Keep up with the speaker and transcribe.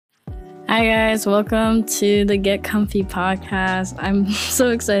Hi guys, welcome to the Get Comfy podcast. I'm so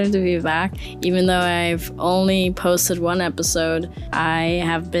excited to be back. Even though I've only posted one episode, I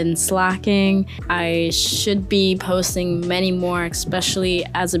have been slacking. I should be posting many more, especially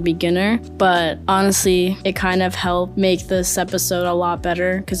as a beginner. But honestly, it kind of helped make this episode a lot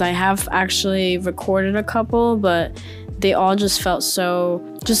better because I have actually recorded a couple, but they all just felt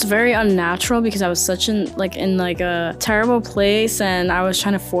just very unnatural because I was in a terrible place, and I was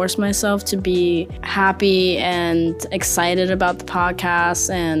trying to force myself to be happy and excited about the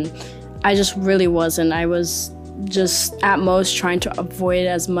podcast, and I just really wasn't. I was just at most trying to avoid it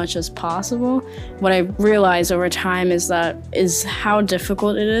as much as possible. What I realized over time is how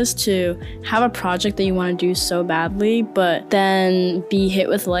difficult it is to have a project that you want to do so badly, but then be hit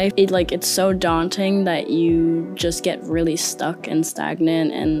with life. It's so daunting that you just get really stuck and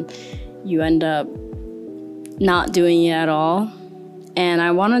stagnant, and you end up not doing it at all. And I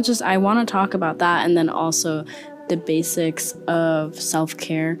want to talk about that, and then also the basics of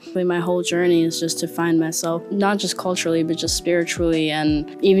self-care. My whole journey is just to find myself, not just culturally, but just spiritually, and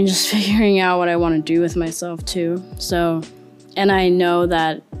even just figuring out what I want to do with myself too. So, and I know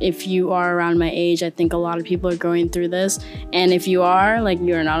that if you are around my age, I think a lot of people are going through this. And if you are,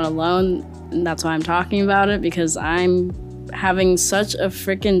 you're not alone. And that's why I'm talking about it, because I'm having such a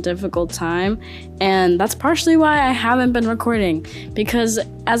freaking difficult time, and that's partially why I haven't been recording, because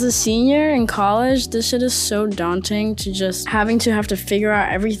as a senior in college, this shit is so daunting to just have to figure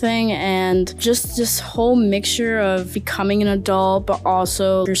out everything, and just this whole mixture of becoming an adult, but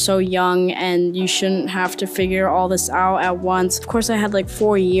also you're so young and you shouldn't have to figure all this out at once. Of course, I had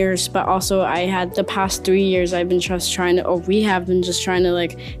 4 years, but also I had the past 3 years we have been just trying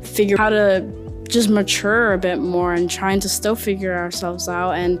to figure how to just mature a bit more and trying to still figure ourselves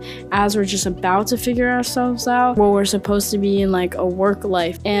out. And as we're just about to figure ourselves out, we're supposed to be in a work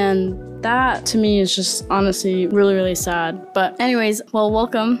life, and that to me is just honestly really, really sad. But anyways, well,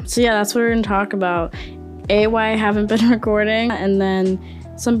 welcome. So yeah, that's what we're gonna talk about. Why I haven't been recording, and then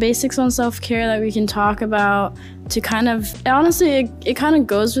some basics on self-care that we can talk about to kind of, honestly, it kind of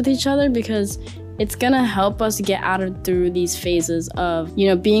goes with each other, because it's gonna help us get through these phases of,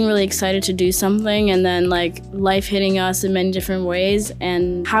 being really excited to do something, and then life hitting us in many different ways,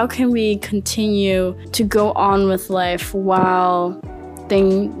 and how can we continue to go on with life while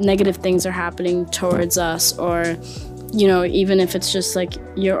negative things are happening towards us, or even if it's just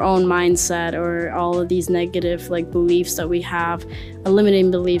your own mindset, or all of these negative beliefs that we have, limiting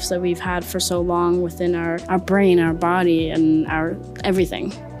beliefs that we've had for so long within our brain, our body, and our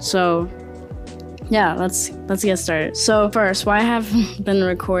everything. So yeah, let's get started. So first, why I haven't been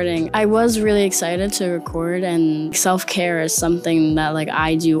recording? I was really excited to record, and self-care is something that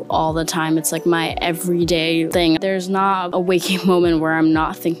I do all the time. It's my everyday thing. There's not a waking moment where I'm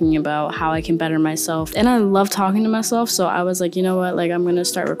not thinking about how I can better myself. And I love talking to myself, so I was you know what, I'm gonna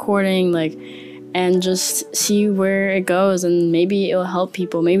start recording, and just see where it goes, and maybe it'll help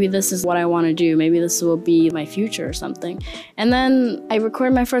people. Maybe this is what I want to do. Maybe this will be my future or something. And then I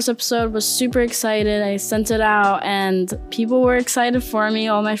recorded my first episode, was super excited. I sent it out, and people were excited for me,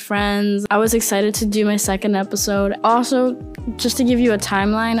 all my friends. I was excited to do my second episode. Also, just to give you a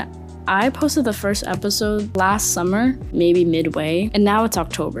timeline, I posted the first episode last summer, maybe midway, and now it's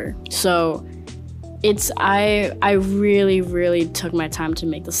October. So I really, really took my time to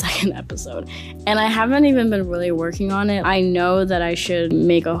make the second episode, and I haven't even been really working on it. I know that I should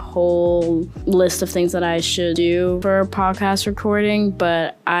make a whole list of things that I should do for a podcast recording,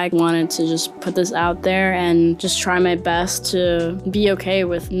 but I wanted to just put this out there and just try my best to be okay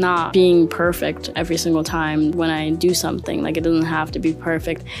with not being perfect every single time when I do something. It doesn't have to be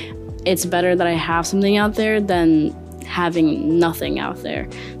perfect. It's better that I have something out there than having nothing out there.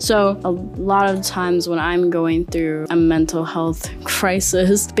 So a lot of times when I'm going through a mental health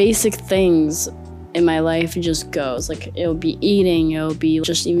crisis, basic things in my life just goes. It'll be eating, it'll be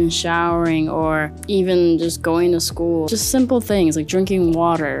just even showering, or even just going to school. Just simple things like drinking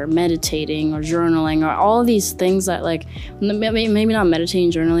water, meditating, or journaling, or all of these things that maybe not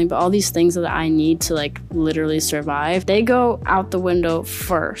meditating, journaling, but all these things that I need to literally survive, they go out the window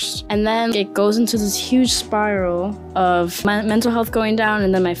first. And then it goes into this huge spiral of my mental health going down,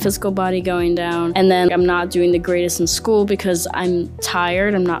 and then my physical body going down, and then I'm not doing the greatest in school because I'm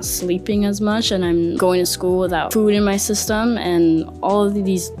tired, I'm not sleeping as much, and I'm going to school without food in my system, and all of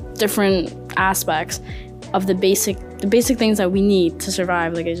these different aspects. of the basic things that we need to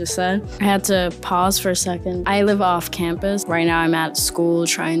survive, like I just said. I had to pause for a second. I live off campus. Right now I'm at school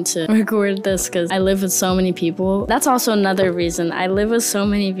trying to record this because I live with so many people. That's also another reason. I live with so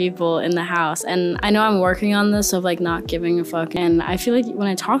many people in the house, and I know I'm working on this of like not giving a fuck. And I feel like when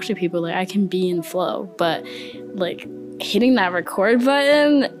I talk to people, like I can be in flow, but like hitting that record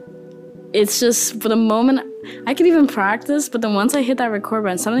button, it's just, for the moment, I could even practice, but then once I hit that record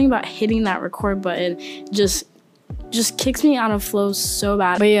button, something about hitting that record button just kicks me out of flow so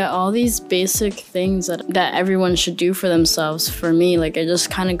bad. But yeah, all these basic things that everyone should do for themselves, for me, like it just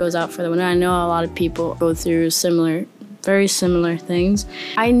kind of goes out for them. And I know a lot of people go through very similar things.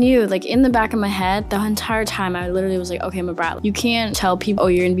 I knew, like in the back of my head, the entire time I literally was like, okay, Bradley, you can't tell people, oh,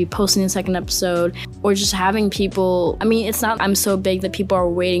 you're gonna be posting a second episode, or just having people, I mean, it's not I'm so big that people are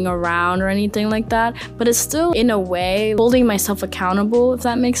waiting around or anything like that, but it's still in a way holding myself accountable, if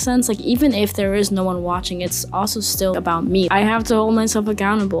that makes sense. Like even if there is no one watching, it's also still about me. I have to hold myself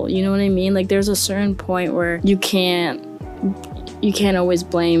accountable, you know what I mean? Like there's a certain point where you can't always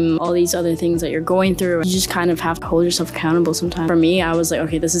blame all these other things that you're going through. You just kind of have to hold yourself accountable sometimes. For me, I was like,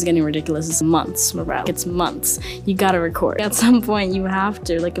 okay, this is getting ridiculous. It's months, it's months. You gotta record. At some point, you have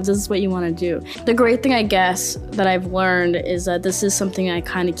to, like if this is what you want to do. The great thing, I guess, that I've learned is that this is something I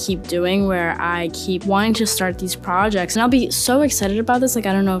kind of keep doing, where I keep wanting to start these projects. And I'll be so excited about this. Like,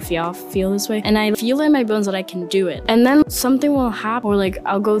 I don't know if y'all feel this way. And I feel in my bones that I can do it. And then something will happen, or like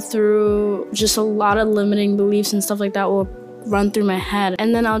I'll go through just a lot of limiting beliefs and stuff like that will run through my head,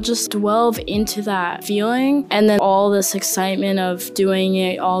 and then I'll just delve into that feeling, and then all this excitement of doing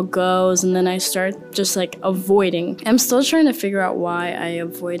it all goes, and then I start just like avoiding. I'm still trying to figure out why I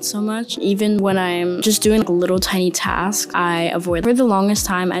avoid so much. Even when I'm just doing like a little tiny task, I avoid. For the longest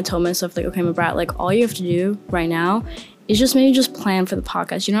time, I told myself like, okay, Brat, like all you have to do right now is just maybe just plan for the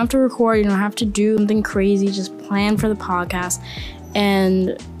podcast. You don't have to record, you don't have to do something crazy, just plan for the podcast.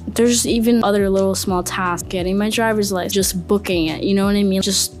 And there's even other little small tasks, getting my driver's license, just booking it, you know what I mean?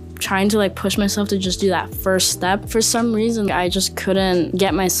 Just trying to like push myself to just do that first step. For some reason, I just couldn't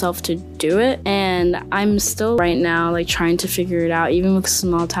get myself to do it. And I'm still right now like trying to figure it out, even with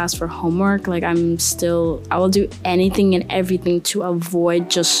small tasks for homework. Like I will do anything and everything to avoid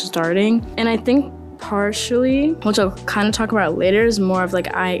just starting. And I think partially, which I'll kind of talk about later, is more of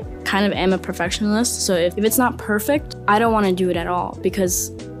like I kind of am a perfectionist. So if it's not perfect, I don't want to do it at all,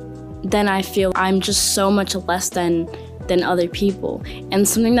 because then I feel I'm just so much less than other people. And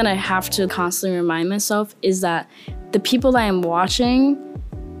something that I have to constantly remind myself is that the people that I'm watching,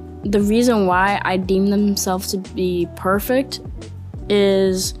 the reason why I deem themselves to be perfect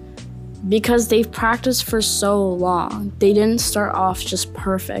is because they've practiced for so long. They didn't start off just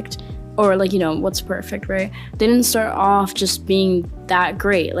perfect. Or like, you know, what's perfect, right? They didn't start off just being that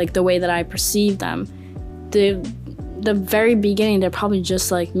great, like the way that I perceive them. The very beginning, they're probably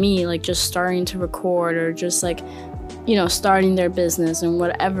just like me, like just starting to record, or just like, you know, starting their business and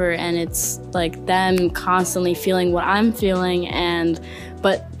whatever. And it's like them constantly feeling what I'm feeling,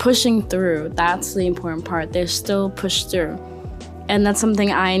 but pushing through. That's the important part. They're still pushed through. And that's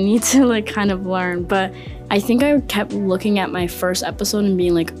something I need to like kind of learn. But I think I kept looking at my first episode and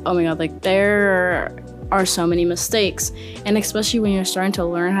being like, oh my God, like there are so many mistakes. And especially when you're starting to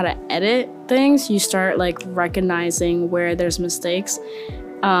learn how to edit things, you start like recognizing where there's mistakes.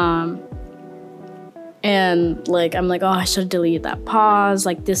 And like, I'm like, oh, I should delete that pause.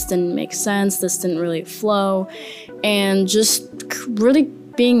 Like this didn't make sense. This didn't really flow. And just really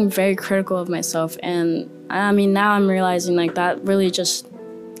being very critical of myself. And I mean, now I'm realizing like that really just,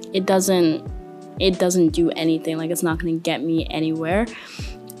 it doesn't do anything. Like it's not gonna get me anywhere.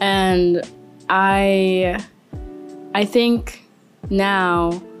 And I think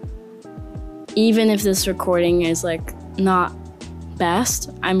now, even if this recording is like not best,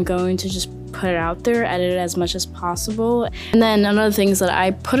 I'm going to just put it out there, edit it as much as possible. And then another thing is that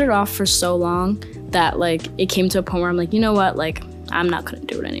I put it off for so long that like it came to a point where I'm like, you know what, like I'm not gonna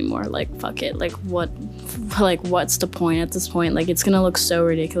do it anymore. Like fuck it. Like what's the point at this point? Like it's gonna look so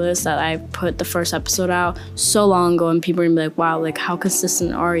ridiculous that I put the first episode out so long ago, and people are gonna be like, wow, like how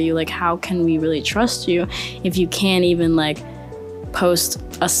consistent are you? Like how can we really trust you if you can't even like post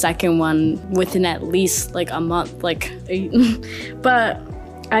a second one within at least like a month? Like but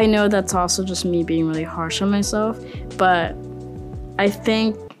I know that's also just me being really harsh on myself. But I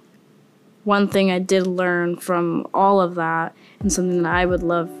think one thing I did learn from all of that, and something that I would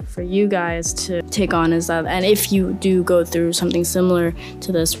love for you guys to take on, is that, and if you do go through something similar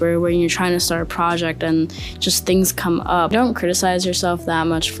to this, where you're trying to start a project and just things come up, don't criticize yourself that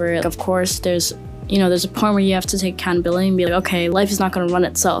much for it. Of course, there's there's a point where you have to take accountability and be like, okay, life is not going to run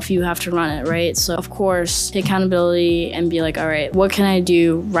itself. You have to run it, right? So of course, take accountability and be like, all right, what can I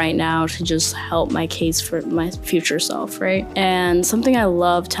do right now to just help my case for my future self, right? And something I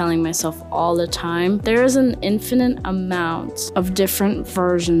love telling myself all the time, there is an infinite amount of different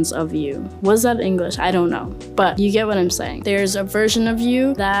versions of you. Was that English? I don't know, but you get what I'm saying. There's a version of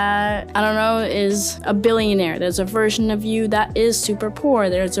you that, I don't know, is a billionaire. There's a version of you that is super poor.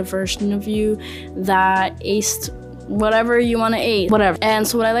 There's a version of you that aced whatever you want to ace, whatever. And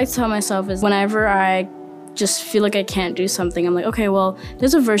so what I like to tell myself is whenever I just feel like I can't do something, I'm like, okay, well,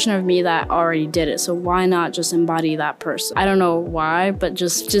 there's a version of me that already did it, so why not just embody that person? I don't know why, but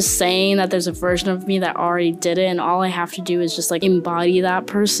just saying that there's a version of me that already did it and all I have to do is just like embody that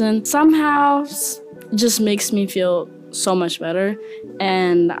person, somehow just makes me feel so much better.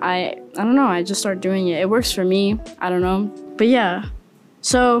 And I don't know, I just start doing it. It works for me, I don't know. But yeah,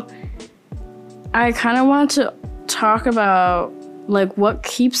 so I kind of want to talk about like what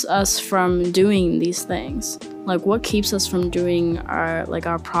keeps us from doing these things, like what keeps us from doing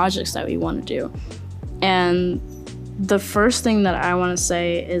our projects that we want to do. And the first thing that I want to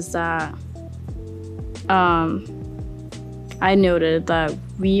say is that I noted that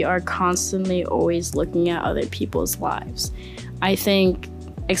we are constantly always looking at other people's lives. I think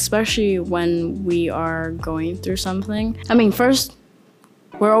especially when we are going through something, I mean, first,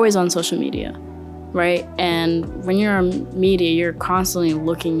 we're always on social media, right? And when you're on media, you're constantly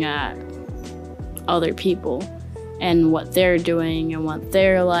looking at other people and what they're doing and what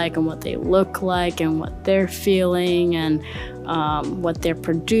they're like and what they look like and what they're feeling and what they're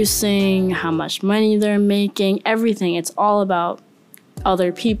producing, how much money they're making, everything. It's all about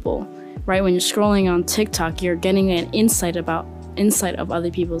other people, right? When you're scrolling on TikTok, you're getting an insight of other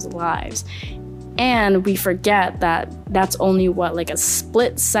people's lives. And we forget that that's only like a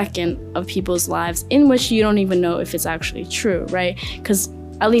split second of people's lives in which you don't even know if it's actually true, right? Because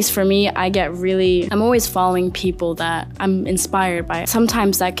at least for me, I'm always following people that I'm inspired by.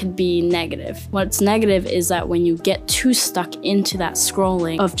 Sometimes that could be negative. What's negative is that when you get too stuck into that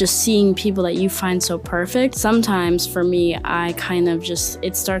scrolling of just seeing people that you find so perfect, sometimes for me,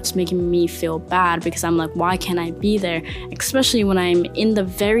 it starts making me feel bad because I'm like, why can't I be there? Especially when I'm in the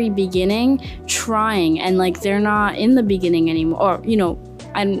very beginning trying and like they're not in the beginning anymore. Or,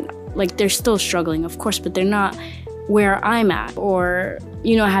 I'm like, they're still struggling, of course, but they're not where I'm at, or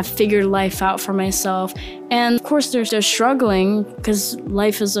have figured life out for myself. And of course they're struggling because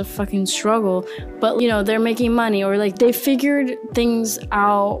life is a fucking struggle, but they're making money, or like they figured things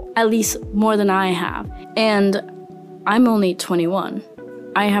out at least more than I have. And I'm only 21.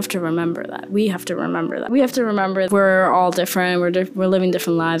 I have to remember that. We have to remember that. We have to remember we're all different. We're living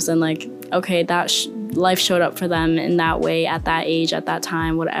different lives, and like, okay, life showed up for them in that way, at that age, at that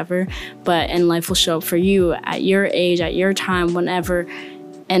time, whatever. And life will show up for you at your age, at your time, whenever,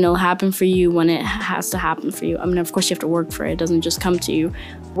 and it'll happen for you when it has to happen for you. I mean, of course, you have to work for it. It doesn't just come to you.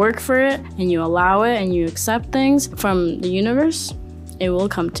 Work for it, and you allow it, and you accept things from the universe. It will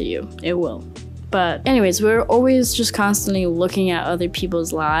come to you. It will. But anyways, we're always just constantly looking at other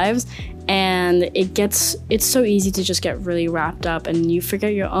people's lives, and it's so easy to just get really wrapped up and you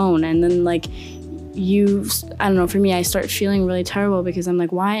forget your own. And then like I don't know, for me, I start feeling really terrible because I'm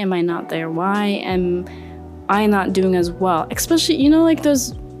like, why am I not there? Why am I not doing as well? Especially, like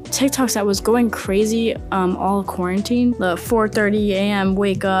those TikToks that was going crazy all quarantine, the 4:30 a.m.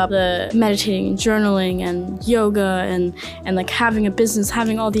 wake up, the meditating and journaling and yoga and like having a business,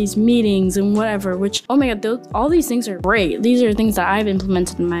 having all these meetings and whatever, which, oh my god, all these things are great. These are things that I've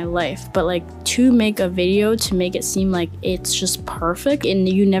implemented in my life, but like to make a video to make it seem like it's just perfect and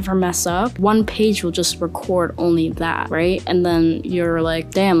you never mess up, one page will just record only that, right? And then you're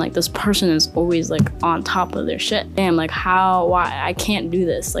like, damn, like this person is always like on top of their shit. Damn, like why I can't do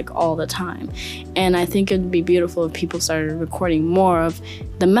this like all the time. And I think it'd be beautiful if people started recording more of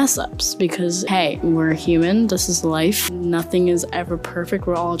the mess ups, because hey, we're human, this is life, nothing is ever perfect.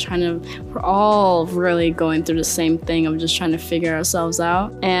 We're all really going through the same thing of just trying to figure ourselves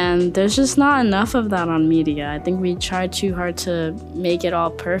out, and there's just not enough of that on media. I think we try too hard to make it all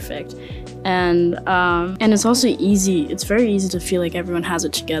perfect. And it's also it's very easy to feel like everyone has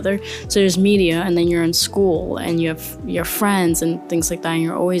it together. So there's media, and then you're in school and you have your friends and things like that, and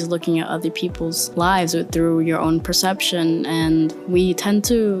you're always looking at other people's lives through your own perception. And we tend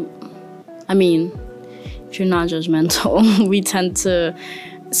to, I mean, if you're not judgmental, we tend to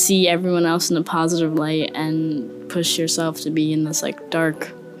see everyone else in a positive light and push yourself to be in this like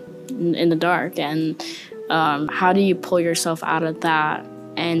in the dark. And how do you pull yourself out of that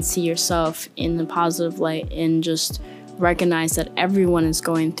and see yourself in the positive light and just recognize that everyone is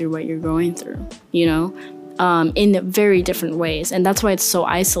going through what you're going through, you know, in very different ways. And that's why it's so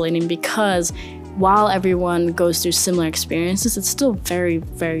isolating, because while everyone goes through similar experiences, it's still very,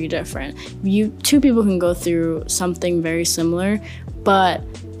 very different. Two people can go through something very similar, but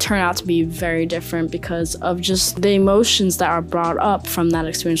turn out to be very different because of just the emotions that are brought up from that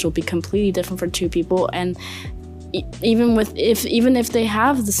experience will be completely different for two people. And even if they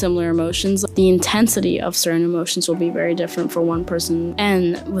have the similar emotions, the intensity of certain emotions will be very different for one person.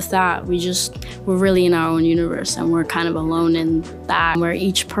 And with that, we're really in our own universe, and we're kind of alone in that, where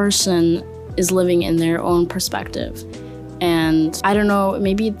each person is living in their own perspective. And I don't know,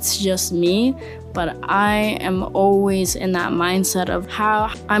 maybe it's just me, but I am always in that mindset of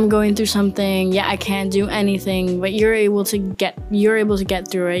how I'm going through something. Yeah, I can't do anything, but you're able to get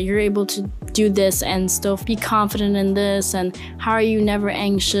through it. You're able to do this and still be confident in this. And how are you never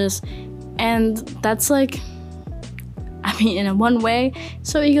anxious? And that's like, I mean, in one way,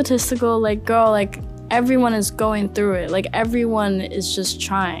 so egotistical. Like, girl, like everyone is going through it. Like everyone is just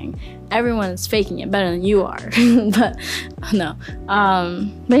trying. Everyone is faking it better than you are. But no.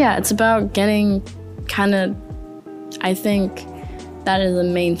 But yeah, it's about getting I think that is the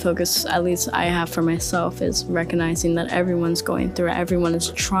main focus, at least I have for myself, is recognizing that everyone's going through it. Everyone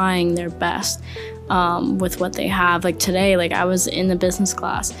is trying their best with what they have. Like today, like I was in the business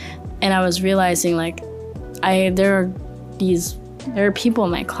class and I was realizing like there are people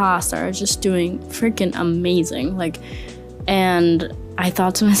in my class that are just doing freaking amazing. Like, and I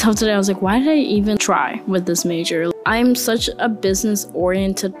thought to myself today, I was like, why did I even try with this major? I'm such a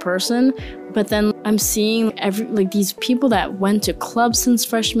business-oriented person, but then I'm seeing these people that went to clubs since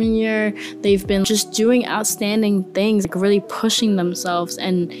freshman year. They've been just doing outstanding things, like really pushing themselves.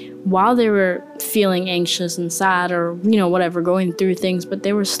 And while they were feeling anxious and sad or, you know, whatever, going through things, but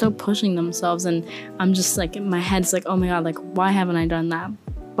they were still pushing themselves. And I'm just like, in my head's like, oh my God, like, why haven't I done that?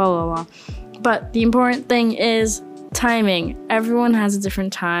 Blah, blah, blah. But the important thing is timing. Everyone has a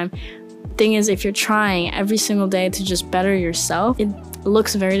different time. Thing is, if you're trying every single day to just better yourself, it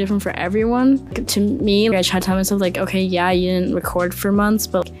looks very different for everyone. To me, I try to tell myself like, okay, yeah, you didn't record for months,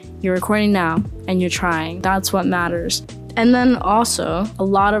 but you're recording now and you're trying. That's what matters. And then also, a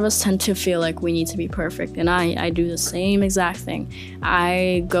lot of us tend to feel like we need to be perfect. And I do the same exact thing.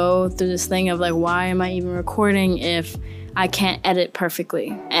 I go through this thing of like, why am I even recording if I can't edit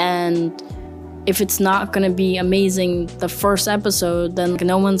perfectly? And if it's not gonna be amazing the first episode, then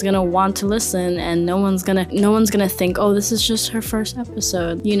no one's gonna want to listen, and no one's gonna think, oh, this is just her first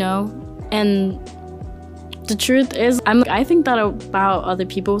episode, you know? And the truth is, I think that about other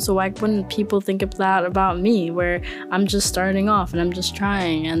people, so why wouldn't people think of that about me, where I'm just starting off and I'm just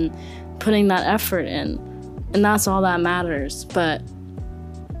trying and putting that effort in, and that's all that matters. But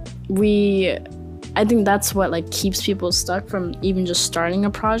I think that's what like keeps people stuck from even just starting a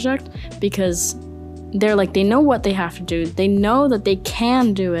project, because they're like, they know what they have to do. They know that they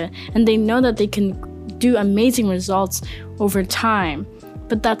can do it, and they know that they can do amazing results over time.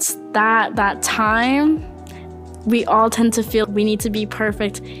 But that's that time, we all tend to feel we need to be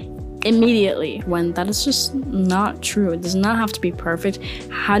perfect immediately, when that is just not true. It does not have to be perfect.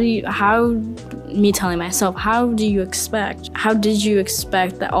 How did you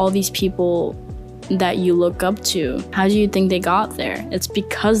expect that all these people that you look up to, how do you think they got there? It's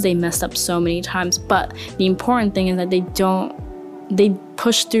because they messed up so many times. But the important thing is that they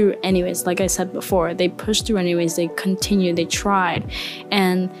push through anyways. Like I said before, they pushed through anyways. They continued, they tried,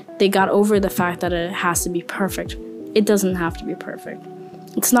 and they got over the fact that it has to be perfect. It doesn't have to be perfect.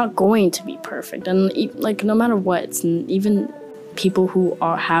 It's not going to be perfect. And like, no matter what, it's even people who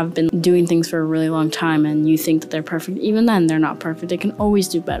have been doing things for a really long time and you think that they're perfect, even then they're not perfect. They can always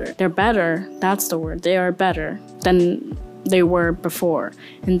do better. They're better, that's the word. They are better than they were before.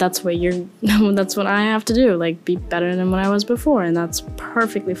 And that's what that's what I have to do, like be better than when I was before, and that's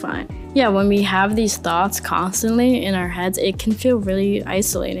perfectly fine. Yeah, when we have these thoughts constantly in our heads, it can feel really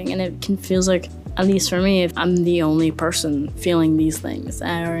isolating, and it can feel like, at least for me, if I'm the only person feeling these things,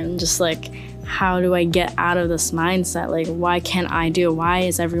 and just like, how do I get out of this mindset? Like, why can't I do it? Why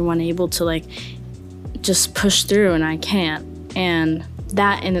is everyone able to like just push through and I can't? And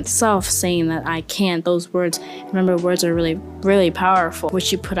that in itself, saying that I can't, those words, remember, words are really, really powerful.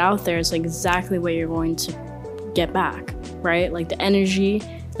 What you put out there is like exactly what you're going to get back, right? Like the energy,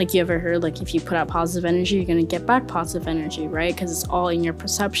 like you ever heard, like if you put out positive energy, you're gonna get back positive energy, right? Because it's all in your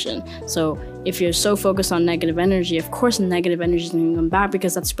perception. So if you're so focused on negative energy, of course negative energy is gonna come back,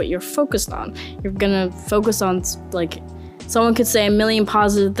 because that's what you're focused on. You're gonna focus on like someone could say a million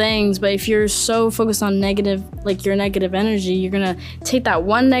positive things, but if you're so focused on negative, like your negative energy, you're gonna take that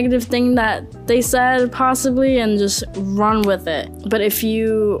one negative thing that they said possibly and just run with it. But if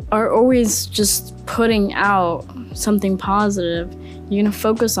you are always just putting out something positive, you're gonna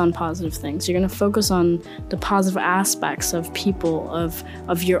focus on positive things. You're gonna focus on the positive aspects of people,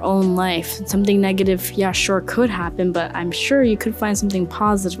 of your own life. Something negative, yeah, sure, could happen, but I'm sure you could find something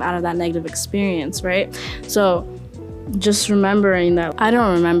positive out of that negative experience, right? So just remembering that. I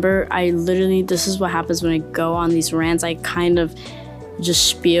don't remember. I literally, this is what happens when I go on these rants. I kind of just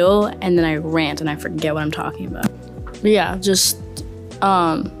spiel and then I rant and I forget what I'm talking about. But yeah, just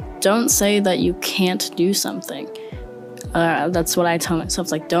don't say that you can't do something. That's what I tell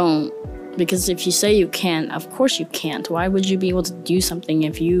myself, like, don't. Because if you say you can't, of course you can't. Why would you be able to do something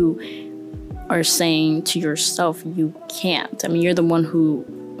if you are saying to yourself you can't? I mean, you're the one who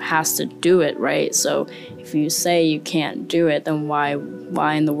has to do it, right? So if you say you can't do it, then why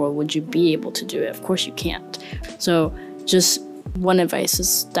in the world would you be able to do it? Of course you can't. So just one advice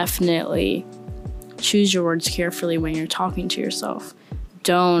is definitely choose your words carefully when you're talking to yourself.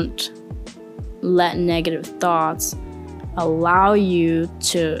 Don't let negative thoughts allow you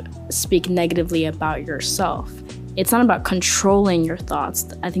to speak negatively about yourself. It's not about controlling your thoughts.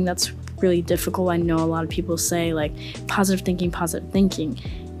 I think that's really difficult. I know a lot of people say like positive thinking.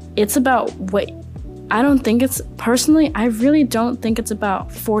 It's about what I don't think it's, personally, I really don't think it's about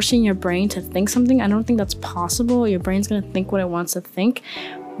forcing your brain to think something. I don't think that's possible. Your brain's gonna think what it wants to think.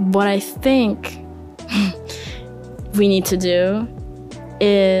 What I think we need to do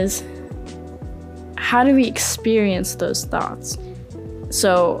is, how do we experience those thoughts?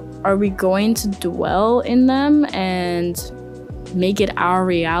 So are we going to dwell in them and make it our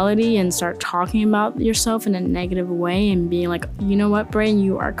reality and start talking about yourself in a negative way and being like, you know what, brain,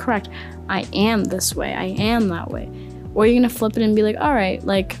 you are correct. I am this way. I am that way. Or you're gonna flip it and be like, all right,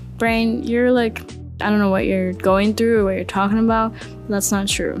 like, brain, you're like, I don't know what you're going through or what you're talking about. That's not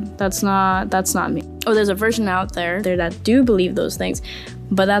true. That's not me. Oh, there's a version out there that do believe those things,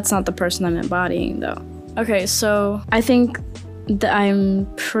 but that's not the person I'm embodying though. Okay, so I think that I'm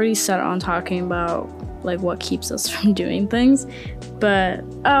pretty set on talking about like what keeps us from doing things. But,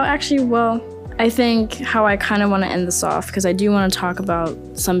 I think how I kind of want to end this off, because I do want to talk about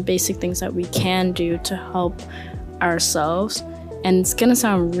some basic things that we can do to help ourselves. And it's gonna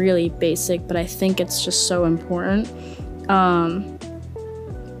sound really basic, but I think it's just so important.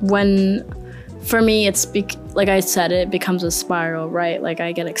 For me, it's like I said, it becomes a spiral, right? Like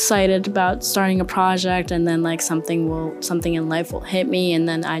I get excited about starting a project, and then like something in life will hit me, and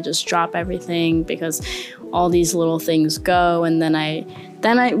then I just drop everything because all these little things go, and then I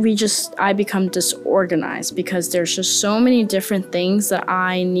become disorganized because there's just so many different things that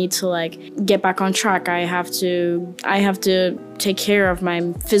I need to like get back on track. I have to take care of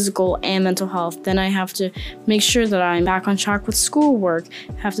my physical and mental health. Then I have to make sure that I'm back on track with schoolwork.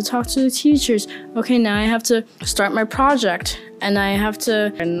 I have to talk to the teachers. Okay, now I have to start my project, and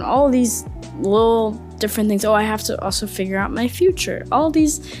and all these little different things. Oh, I have to also figure out my future. All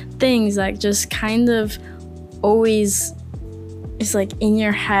these things like just kind of always is like in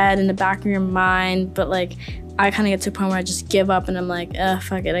your head, in the back of your mind, but like I kind of get to a point where I just give up and I'm like,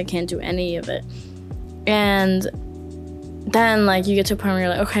 fuck it, I can't do any of it. And then like you get to a point where you're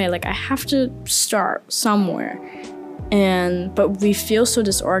like, okay, like I have to start somewhere. But we feel so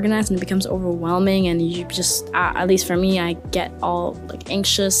disorganized and it becomes overwhelming, and you just, at least for me, I get all like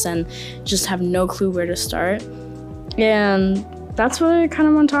anxious and just have no clue where to start. And that's what I kind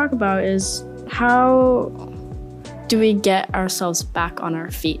of want to talk about, is how do we get ourselves back on our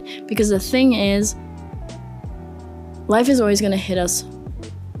feet? Because the thing is, life is always going to hit us.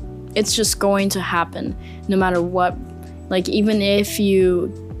 It's just going to happen no matter what. Like, even if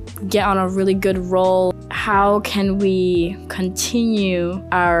you get on a really good roll, how can we continue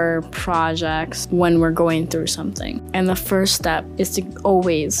our projects when we're going through something? And the first step is to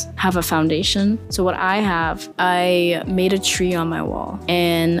always have a foundation. So what I made a tree on my wall,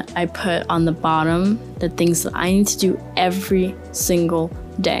 and I put on the bottom the things that I need to do every single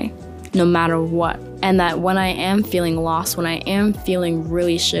day, no matter what. And that when I am feeling lost, when I am feeling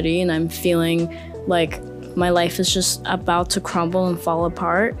really shitty, and I'm feeling like my life is just about to crumble and fall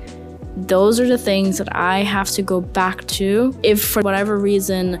apart, those are the things that I have to go back to. If for whatever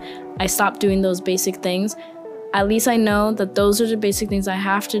reason I stop doing those basic things, at least I know that those are the basic things I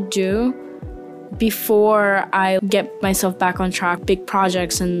have to do before I get myself back on track, big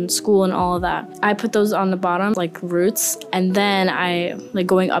projects and school and all of that. I put those on the bottom, like roots, and then I like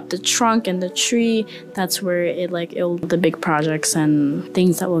going up the trunk and the tree. That's where it'll the big projects and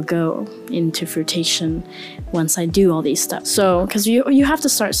things that will go into fruition once I do all these steps. So, because you have to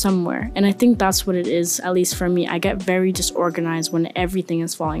start somewhere, and I think that's what it is. At least for me, I get very disorganized when everything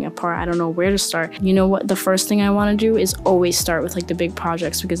is falling apart. I don't know where to start. You know what? The first thing I want to do is always start with like the big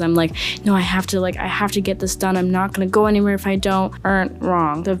projects, because I'm like, no, I have to get this done. I'm not gonna go anywhere if I don't.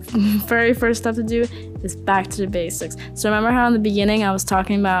 Wrong. The very first step to do is back to the basics. So remember how in the beginning I was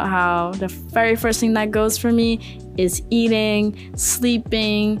talking about how the very first thing that goes for me is eating,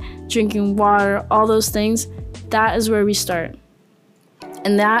 sleeping, drinking water, all those things. That is where we start.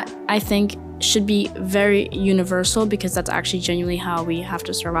 And that, I think, should be very universal, because that's actually genuinely how we have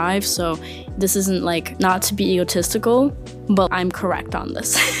to survive. So this isn't like, not to be egotistical, but I'm correct on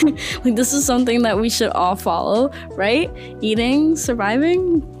this. Like, this is something that we should all follow, right? Eating,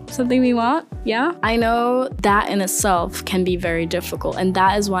 surviving, something we want. Yeah, I know that in itself can be very difficult, and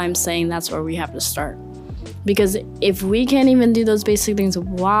that is why I'm saying that's where we have to start. Because if we can't even do those basic things,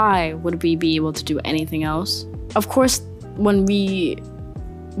 why would we be able to do anything else? Of course, when we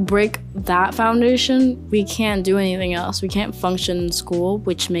break that foundation, we can't do anything else. We can't function in school,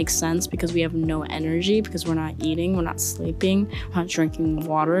 which makes sense because we have no energy, because we're not eating, we're not sleeping, we're not drinking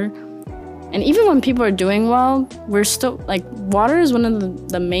water. And even when people are doing well, we're still like, water is one of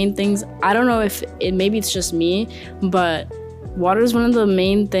the main things. I don't know if maybe it's just me, but water is one of the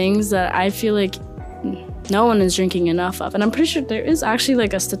main things that I feel like no one is drinking enough of. And I'm pretty sure there is actually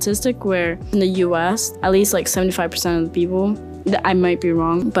like a statistic where in the US, at least like 75% of the people, I might be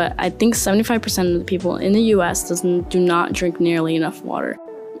wrong, but I think 75% of the people in the US do not drink nearly enough water.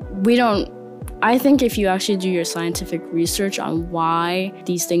 I think if you actually do your scientific research on why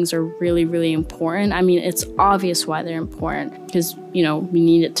these things are really, really important, I mean, it's obvious why they're important, because, you know, we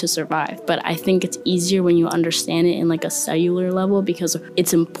need it to survive. But I think it's easier when you understand it in like a cellular level, because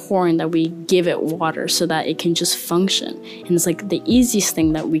it's important that we give it water so that it can just function. And it's like the easiest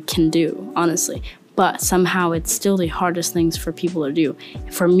thing that we can do, honestly. But somehow it's still the hardest things for people to do,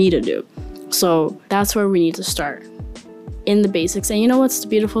 for me to do. So that's where we need to start, in the basics. And you know what's the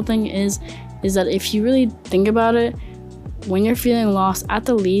beautiful thing is that if you really think about it, when you're feeling lost, at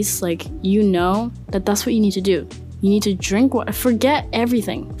the least, like, you know that that's what you need to do. You need to drink water. Forget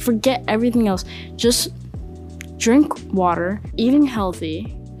everything else. Just drink water, eating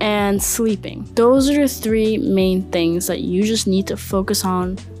healthy, and sleeping. Those are the three main things that you just need to focus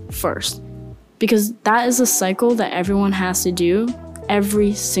on first, because that is a cycle that everyone has to do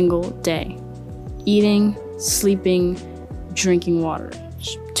every single day. Eating, sleeping, drinking water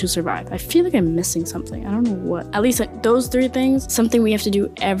to survive. I feel like I'm missing something. I don't know what. At least like those three things, something we have to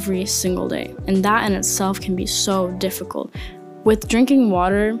do every single day. And that in itself can be so difficult. With drinking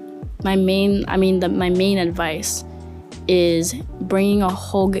water, my main advice is bringing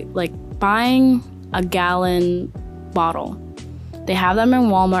buying a gallon bottle. They have them in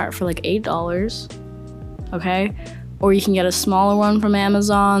Walmart for like $8, okay? Or you can get a smaller one from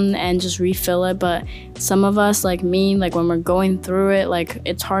Amazon and just refill it. But some of us, like me, like when we're going through it, like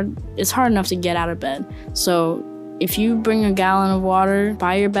it's hard enough to get out of bed. So if you bring a gallon of water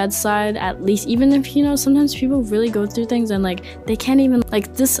by your bedside, at least, even if, you know, sometimes people really go through things and like they can't even,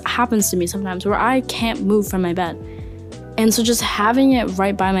 like this happens to me sometimes where I can't move from my bed. And so just having it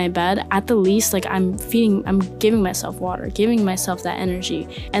right by my bed, at the least, like I'm giving myself water, giving myself that energy.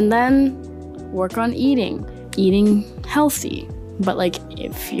 And then work on eating healthy. But like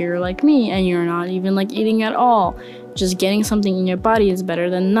if you're like me and you're not even like eating at all, just getting something in your body is better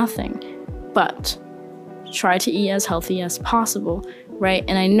than nothing. But try to eat as healthy as possible, right?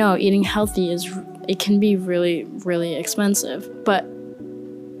 And I know eating healthy it can be really, really expensive, but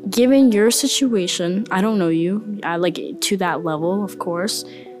given your situation, I don't know you, I like to that level, of course.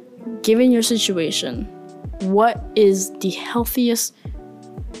 Given your situation, what is the healthiest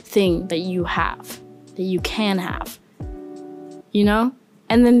thing that you have, that you can have, you know?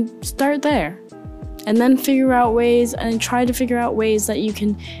 And then start there. And then try to figure out ways that you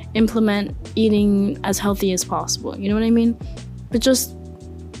can implement eating as healthy as possible. You know what I mean? But just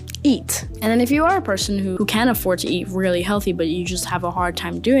eat. And then if you are a person who can afford to eat really healthy, but you just have a hard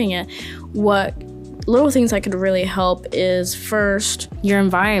time doing it, what little things that could really help is first your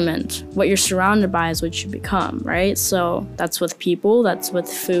environment. What you're surrounded by is what you become, right? So that's with people, that's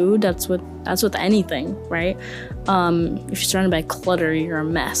with food, that's with anything, right? If you're surrounded by clutter, you're a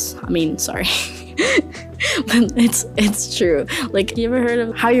mess. I mean, sorry. But it's true. Like, you ever heard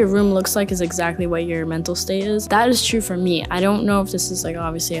of how your room looks like is exactly what your mental state is? That is true for me. I don't know if this is like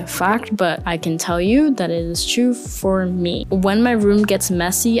obviously a fact, but I can tell you that it is true for me. When my room gets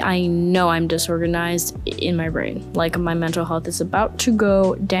messy, I know I'm disorganized in my brain. Like, my mental health is about to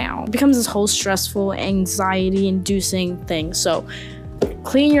go down. It becomes this whole stressful, anxiety-inducing thing. So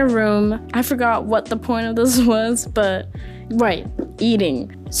clean your room. I forgot what the point of this was, but right,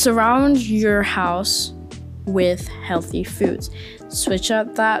 eating. Surround your house with healthy foods. Switch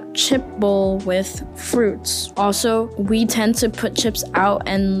up that chip bowl with fruits. Also, we tend to put chips out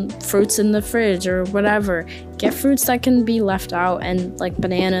and fruits in the fridge or whatever. Get fruits that can be left out, and like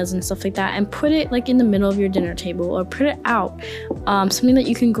bananas and stuff like that, and put it like in the middle of your dinner table, or put it out. Something that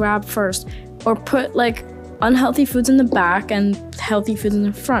you can grab first, or put like unhealthy foods in the back and healthy foods in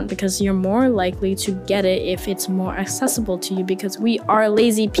the front, because you're more likely to get it if it's more accessible to you, because we are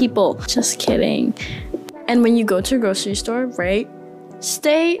lazy people. Just kidding. And when you go to a grocery store, right,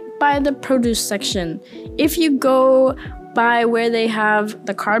 stay by the produce section. If you go by where they have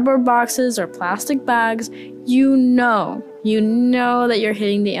the cardboard boxes or plastic bags, you know that you're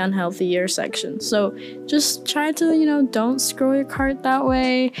hitting the unhealthier section. So just try to, don't scroll your cart that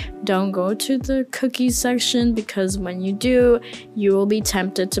way. Don't go to the cookies section, because when you do, you will be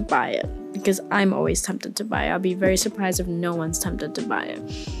tempted to buy it. Because I'm always tempted to buy it. I'll be very surprised if no one's tempted to buy it.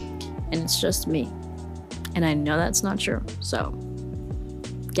 And it's just me. And I know that's not true. So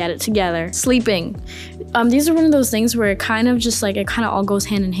get it together. Sleeping. These are one of those things where it kind of all goes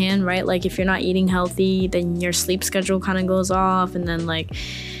hand in hand, right? Like, if you're not eating healthy, then your sleep schedule kind of goes off, and then like,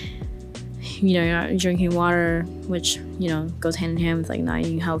 you're not drinking water, which, goes hand in hand with like not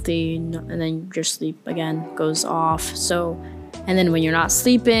eating healthy, and then your sleep again goes off. So, and then when you're not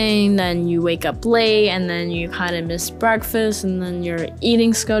sleeping, then you wake up late, and then you kind of miss breakfast, and then your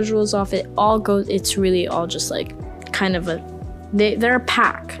eating schedule is off. It's really all just like kind of they're a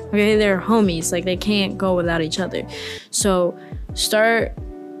pack, okay? They're homies, like they can't go without each other. So start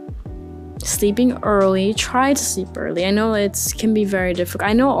sleeping early. Try to sleep early. I know it can be very difficult.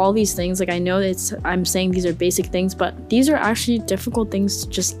 I know all these things, like I know I'm saying these are basic things, but these are actually difficult things to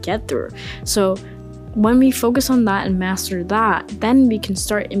just get through. So when we focus on that and master that, then we can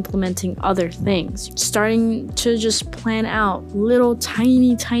start implementing other things. Starting to just plan out little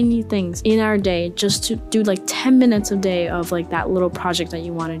tiny things in our day, just to do like 10 minutes a day of like that little project that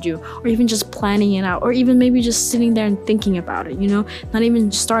you want to do, or even just planning it out, or even maybe just sitting there and thinking about it, not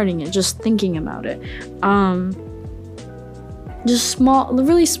even starting it, just thinking about it. Just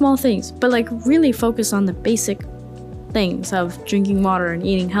really small things, but like really focus on the basic things of drinking water and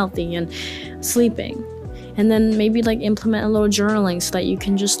eating healthy and sleeping. And then maybe like implement a little journaling, so that you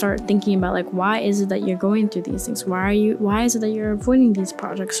can just start thinking about like, why is it that you're going through these things? Why is it that you're avoiding these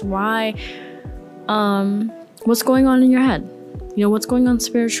projects? What's going on in your head? What's going on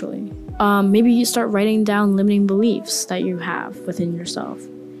spiritually? Maybe you start writing down limiting beliefs that you have within yourself.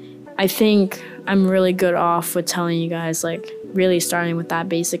 I think I'm really good off with telling you guys, like, really starting with that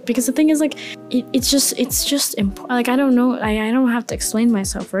basic, because the thing is, like, it's just like, I don't know, I don't have to explain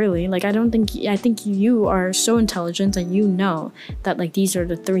myself really. Like, I think you are so intelligent that you know that like these are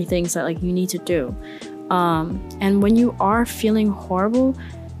the 3 things that like you need to do. And when you are feeling horrible,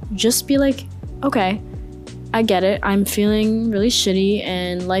 just be like, okay, I get it, I'm feeling really shitty,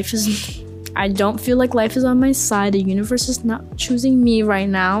 and I don't feel like life is on my side. The universe is not choosing me right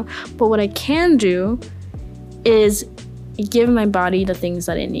now. But what I can do is give my body the things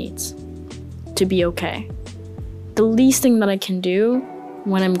that it needs to be okay. The least thing that I can do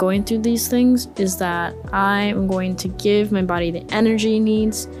when I'm going through these things is that I am going to give my body the energy it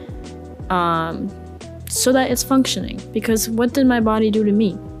needs, so that it's functioning. Because what did my body do to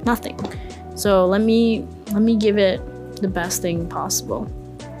me? Nothing. So let me give it the best thing possible.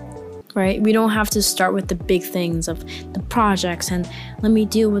 Right? We don't have to start with the big things of the projects and let me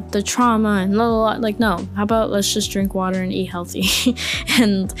deal with the trauma and blah, blah, blah. Like, no, how about let's just drink water and eat healthy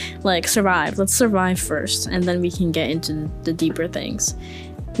and like survive. Let's survive first, and then we can get into the deeper things.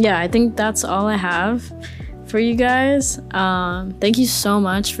 Yeah, I think that's all I have for you guys. Thank you so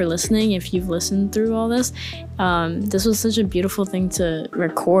much for listening. If you've listened through all this, this was such a beautiful thing to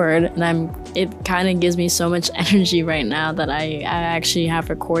record, and it kind of gives me so much energy right now that I actually have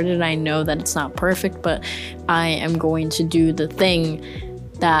recorded. I know that it's not perfect, but I am going to do the thing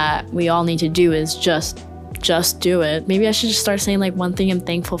that we all need to do, is just do it. Maybe I should just start saying like one thing I'm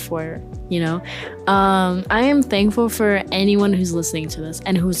thankful for. I am thankful for anyone who's listening to this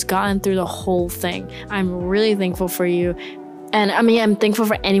and who's gotten through the whole thing. I'm really thankful for you. And I mean, I'm thankful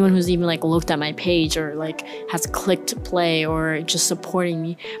for anyone who's even like looked at my page or like has clicked play or just supporting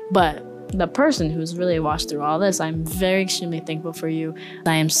me. But the person who's really watched through all this, I'm very extremely thankful for you.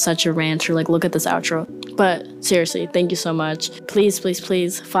 I am such a ranter. Like, look at this outro. But seriously, thank you so much. Please, please,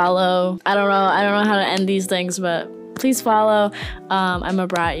 please follow. I don't know how to end these things, but please follow. I'm a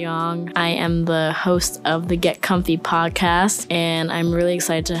Brat Young. I am the host of the Get Comfy podcast, and I'm really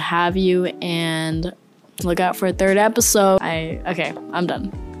excited to have you. And look out for a third episode. I'm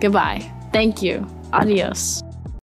done. Goodbye. Thank you. Adios.